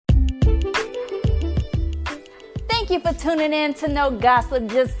you for tuning in to No Gossip,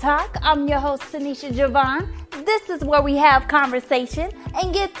 Just Talk. I'm your host, Tanisha Javon. This is where we have conversation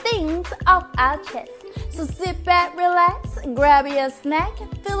and get things off our chest. So sit back, relax, grab your snack,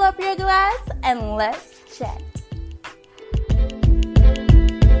 fill up your glass, and let's chat.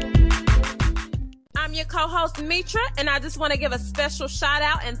 I'm your co-host, Mitra, and I just want to give a special shout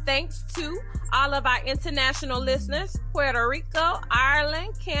out and thanks to all of our international listeners: Puerto Rico,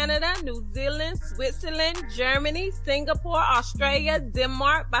 Ireland, Canada, New Zealand, Switzerland, Germany, Singapore, Australia,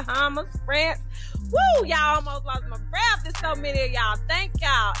 Denmark, Bahamas, France. Woo! Y'all almost lost my breath. There's so many of y'all. Thank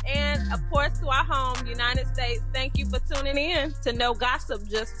y'all. And of course, to our home, United States, thank you for tuning in to No Gossip,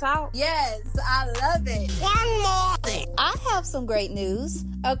 Just Talk. Yes, I love it. One more thing. I have some great news.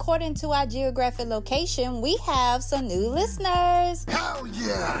 According to our geographic location, we have some new listeners. Hell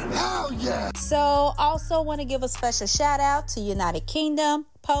yeah! Hell yeah! So, also want to give a special shout out to United Kingdom,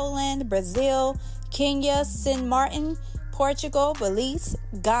 Poland, Brazil, Kenya, Saint Martin, Portugal, Belize,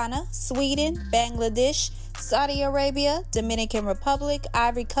 Ghana, Sweden, Bangladesh, Saudi Arabia, Dominican Republic,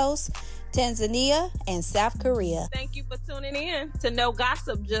 Ivory Coast, Tanzania, and South Korea. Thank you for tuning in to No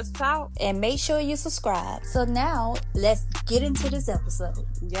Gossip, Just Talk. And make sure you subscribe. So now, let's get into this episode.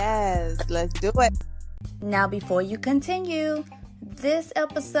 Yes, let's do it. Now, before you continue, this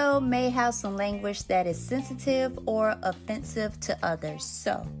episode may have some language that is sensitive or offensive to others.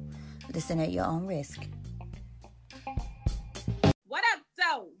 So, listen at your own risk. What up,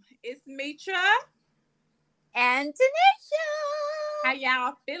 though? It's Mitra. And Tanisha! How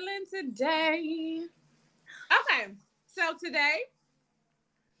y'all feeling today? Okay, so today,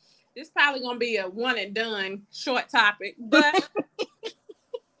 this is probably going to be a one and done short topic, but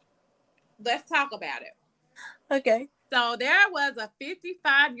let's talk about it. Okay. So there was a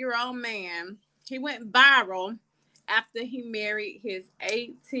 55-year-old man. He went viral after he married his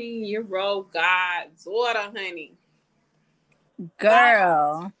 18-year-old goddaughter, honey.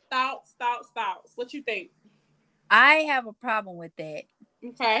 Girl. Thoughts. What you think? I have a problem with that.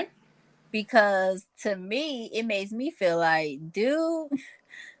 Okay. Because to me, it makes me feel like, dude,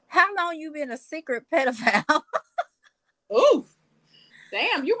 how long you been a secret pedophile? Ooh.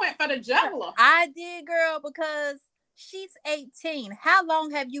 Damn, you went for the juggler. I did, girl, because she's 18. How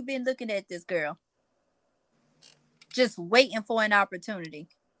long have you been looking at this girl? Just waiting for an opportunity.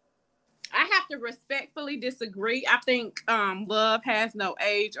 I have to respectfully disagree. I think love has no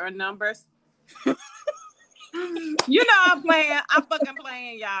age or numbers. You know I'm playing. I'm fucking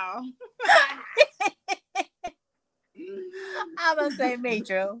playing, y'all. I'm gonna say,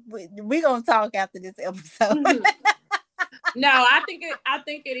 Major, we gonna talk after this episode. No, I think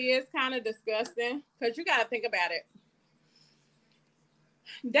it is kind of disgusting because you got to think about it.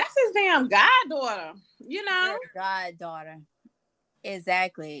 That's his damn goddaughter, you know. Your goddaughter,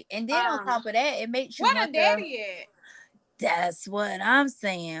 exactly. And then on top of that, it makes you what wonder, a daddy at. That's what I'm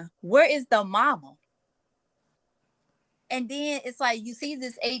saying. Where is the mama? And then it's like you see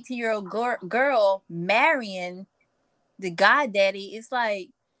this 18-year-old girl marrying the goddaddy. It's like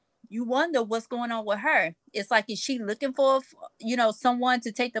you wonder what's going on with her. It's like, is she looking for, someone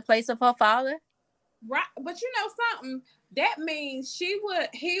to take the place of her father? Right, but you know something. That means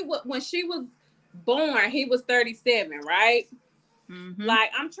when she was born, he was 37, right? Mm-hmm.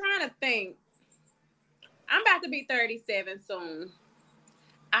 Like, I'm trying to think. I'm about to be 37 soon.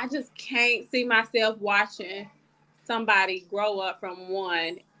 I just can't see myself watching somebody grow up from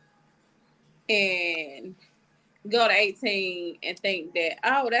 1 and go to 18 and think that,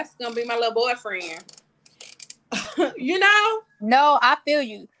 oh, that's gonna be my little boyfriend. You know? No, I feel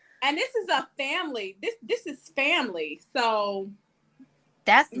you. And this is a family. This is family. So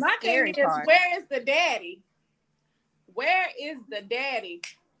that's the my scary thing is, part. where is the daddy? Where is the daddy?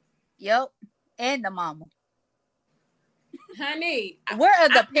 Yep. And the mama. Honey. Where are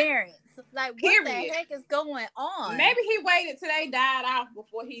the parents? Like, period. What the heck is going on? Maybe he waited till they died off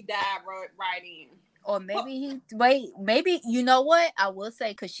before he dive right in. Or maybe maybe, you know what? I will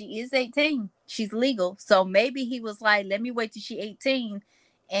say, because she is 18. She's legal. So maybe he was like, let me wait till she's 18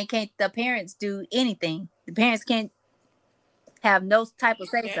 and can't the parents do anything. The parents can't have no type of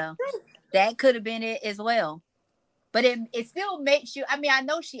say-so. That could have been it as well. But it still makes you, I mean, I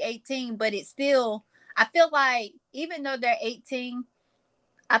know she's 18, but it still, I feel like, even though they're 18,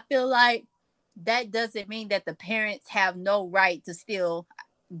 I feel like that doesn't mean that the parents have no right to still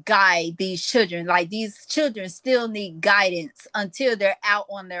guide these children. Like, these children still need guidance until they're out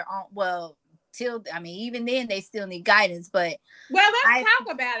on their own. Well, even then they still need guidance. But let's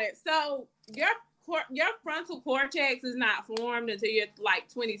talk about it. So your frontal cortex is not formed until you're like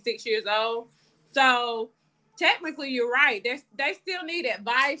 26 years old. So technically you're right. They still need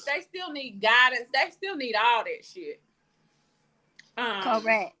advice. They still need guidance. They still need all that shit.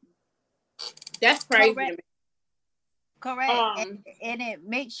 Correct. That's crazy. Correct. Correct. And it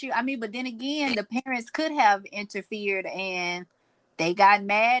makes you, I mean, but then again, the parents could have interfered and they got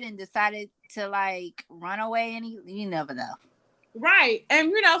mad and decided to like run away, and you never know. Right.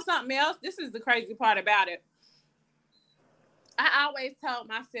 And you know something else? This is the crazy part about it. I always told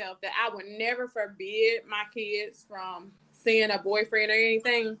myself that I would never forbid my kids from seeing a boyfriend or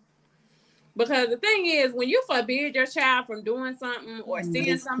anything. Because the thing is, when you forbid your child from doing something or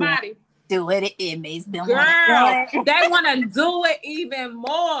seeing somebody do it makes them they want to do it even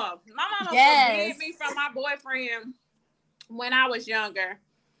more. My mama forbid me from my boyfriend when I was younger.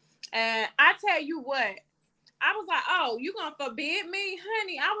 And I tell you what, I was like, oh, you gonna forbid me?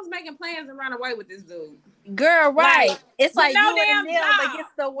 Honey, I was making plans to run away with this dude. Girl, right. Like, it's like no you damn and them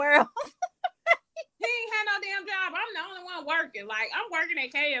against the world. He ain't had no damn job. I'm the only one working. Like, I'm working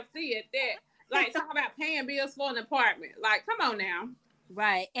at KFC at that. Like, talking about paying bills for an apartment. Like, come on now.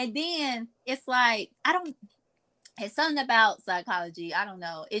 Right. And then it's like, it's something about psychology. I don't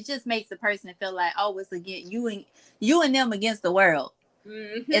know. It just makes the person feel like, oh, it's again you and them against the world.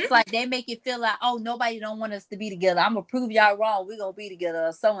 Mm-hmm. It's like they make it feel like, oh, nobody don't want us to be together. I'm gonna prove y'all wrong. We're gonna be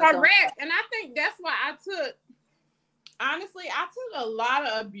together. Correct. And I think that's why I took a lot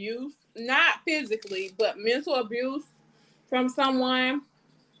of abuse, not physically, but mental abuse from someone,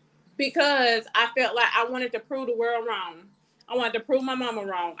 because I felt like I wanted to prove the world wrong. I wanted to prove my mama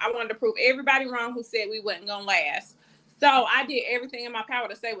wrong. I wanted to prove everybody wrong who said we wasn't gonna last. So I did everything in my power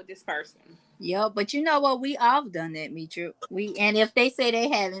to stay with this person. Yeah, but you know what? We all done that, Mitra. And if they say they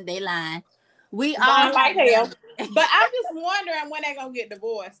haven't, they lying. We all like hell. But I'm just wondering when they gonna get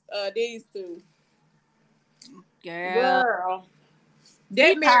divorced. These two. Girl.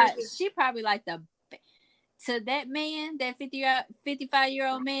 She probably like to that man, that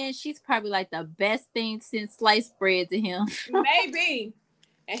 55-year-old man, she's probably like the best thing since sliced bread to him. Maybe.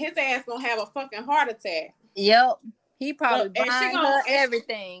 And his ass gonna have a fucking heart attack. Yep. He probably buying her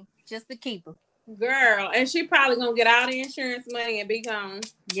everything just to keep her. Girl, and she probably gonna get all the insurance money and be gone.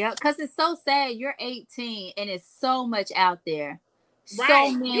 Yeah, because it's so sad. You're 18 and it's so much out there. Right.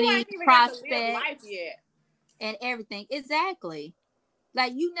 So many prospects and everything. Exactly.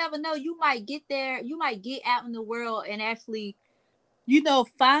 Like, you never know. You might get there. You might get out in the world and actually,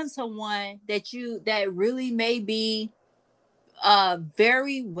 find someone that really may be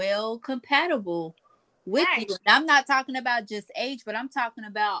very well compatible with you. And I'm not talking about just age, but I'm talking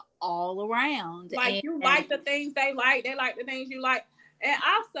about all around. Like, you like the things they like the things you like. And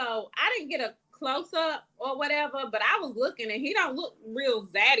also, I didn't get a close-up or whatever, but I was looking and he don't look real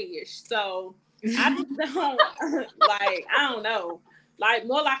zaddy-ish. So I just don't like, I don't know. Like,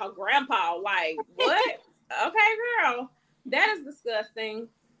 more like a grandpa. Like, what? Okay, girl. That is disgusting.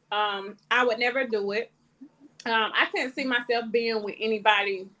 I would never do it. I couldn't see myself being with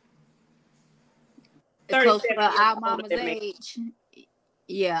anybody close to our mama's age.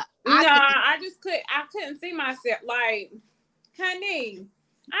 Yeah. I couldn't see myself. Like, honey,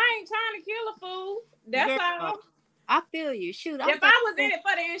 I ain't trying to kill a fool. That's all. I feel you. Shoot. If I was in it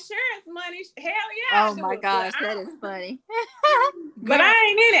for the insurance money, hell yeah. Oh my gosh, that is funny. But I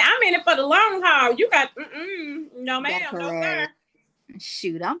ain't in it. I'm in it for the long haul. You got no ma'am, no sir.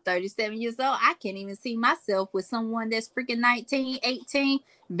 Shoot, I'm 37 years old. I can't even see myself with someone that's freaking 19, 18,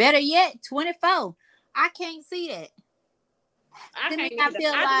 better yet, 24. I can't see that. I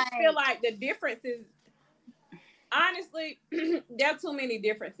just feel like the difference is, honestly, there are too many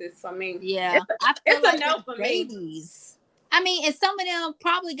differences for me. Yeah. It's a no for babies. I mean, and some of them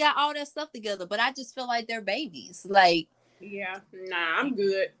probably got all that stuff together, but I just feel like they're babies. Like, yeah, nah, I'm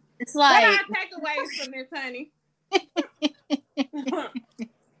good. It's like, what I take away from this, honey?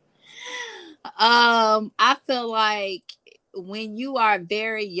 I feel like when you are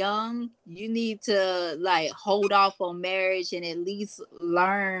very young, you need to like hold off on marriage and at least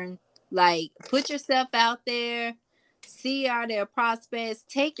learn, like, put yourself out there, see are there prospects,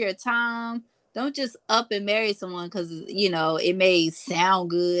 take your time. Don't just up and marry someone because, it may sound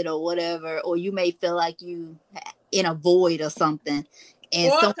good or whatever, or you may feel like you in a void or something.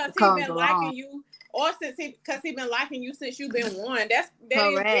 And or because he's been liking you, or because he's been liking you since you've been one.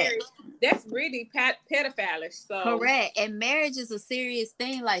 That's really pedophilish. So correct. And marriage is a serious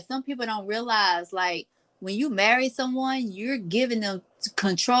thing. Like, some people don't realize, like, when you marry someone, you're giving them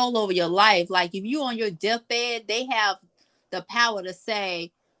control over your life. Like, if you on your deathbed, they have the power to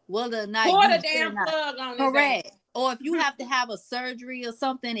say whether or not pour the damn plug on. Correct. Or if you have to have a surgery or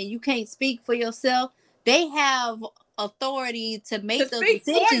something and you can't speak for yourself, they have authority to make To those speak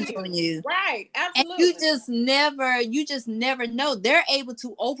for decisions you. on you. Right, And absolutely. you just never know. They're able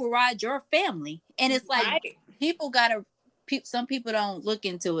to override your family. And it's like Right. some people don't look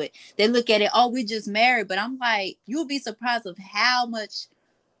into it. They look at it, oh, we just married. But I'm like, you'll be surprised of how much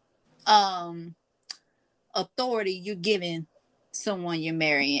authority you're giving someone you're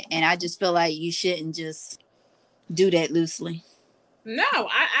marrying. And I just feel like you shouldn't just do that loosely. No,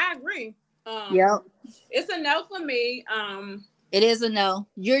 I agree. Yep. It's a no for me. It is a no.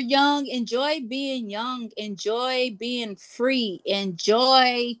 You're young. Enjoy being young. Enjoy being free.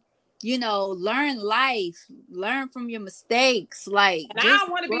 Enjoy, learn life. Learn from your mistakes. Like, and I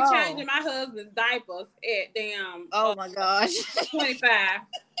don't want to be changing my husband's diapers at damn. Oh my gosh. 25.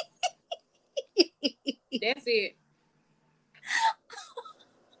 That's it.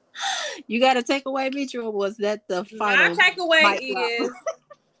 You got a takeaway, Mitra, or was that the final? My takeaway is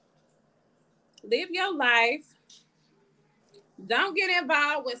live your life. Don't get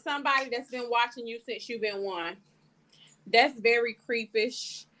involved with somebody that's been watching you since you've been one. That's very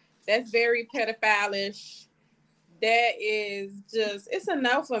creepish. That's very pedophile-ish. That is just, it's a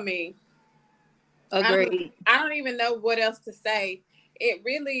no for me. Agreed. I don't even know what else to say. It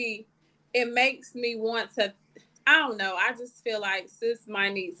makes me want to, I don't know. I just feel like sis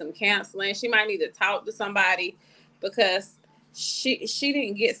might need some counseling. She might need to talk to somebody because she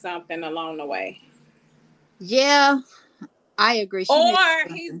didn't get something along the way. Yeah, I agree. Or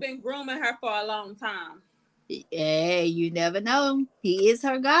he's been grooming her for a long time. Yeah, you never know. He is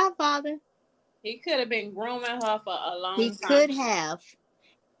her godfather. He could have been grooming her for a long time. He could have.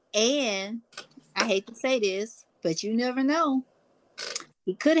 And I hate to say this, but you never know.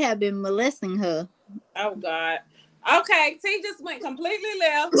 He could have been molesting her. Oh, God. Okay, T just went completely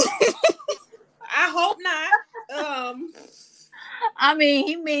left. I hope not. I mean,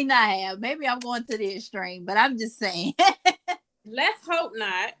 he may not have. Maybe I'm going to the extreme, but I'm just saying. Let's hope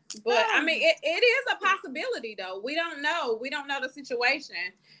not. But I mean, it is a possibility though. We don't know. We don't know the situation.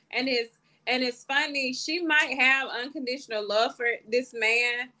 And it's funny. She might have unconditional love for this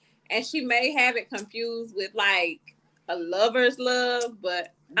man, and she may have it confused with like a lover's love,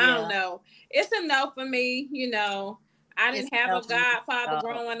 but I don't know. It's a no for me. I didn't have a godfather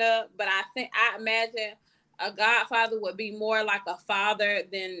growing up, but I imagine a godfather would be more like a father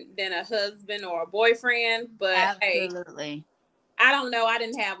than a husband or a boyfriend. But absolutely. Hey, I don't know. I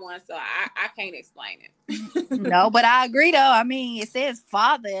didn't have one, so I can't explain it. No, but I agree though. I mean, it says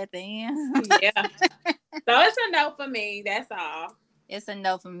father at the end. Yeah. So it's a no for me. That's all. It's a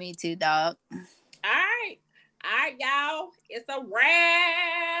no for me too, dog. All right, y'all. It's a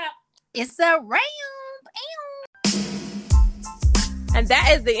wrap. It's a wrap. And that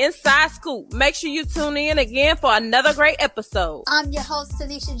is the Inside Scoop. Make sure you tune in again for another great episode. I'm your host,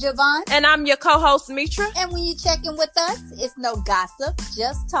 Tanisha Javon. And I'm your co-host, Mitra. And when you check in with us, it's no gossip,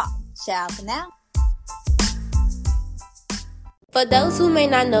 just talk. Ciao for now. For those who may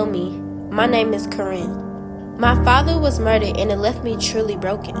not know me, my name is Corinne. My father was murdered and it left me truly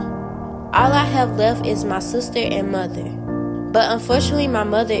broken. All I have left is my sister and mother. But unfortunately, my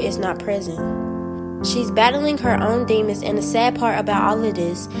mother is not present. She's battling her own demons, and the sad part about all of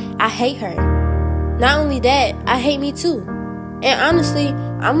this, I hate her. Not only that, I hate me too. And honestly,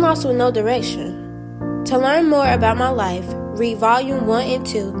 I'm lost with no direction. To learn more about my life, read volume 1 and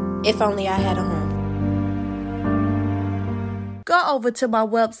 2, If Only I Had a Home. Go over to my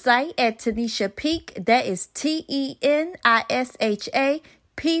website at Tanisha Peak, that is TENISHA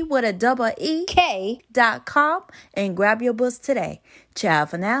P with a double EK.com, and grab your books today. Ciao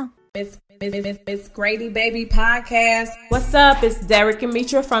for now. It's Grady Baby Podcast. What's up? It's Derek and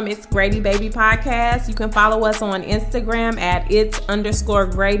Mitra from It's Grady Baby Podcast. You can follow us on Instagram at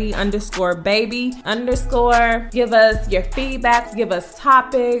its_Grady_baby_. Give us your feedbacks. Give us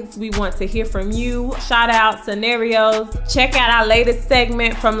topics. We want to hear from you. Shout out scenarios. Check out our latest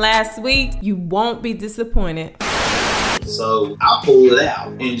segment from last week. You won't be disappointed. So I pull it out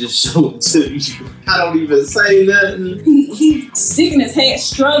and just show it to you. I don't even say nothing. He's sticking his head,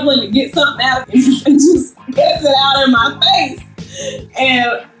 struggling to get something out and just gets it out in my face.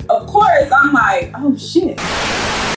 And of course, I'm like, oh shit.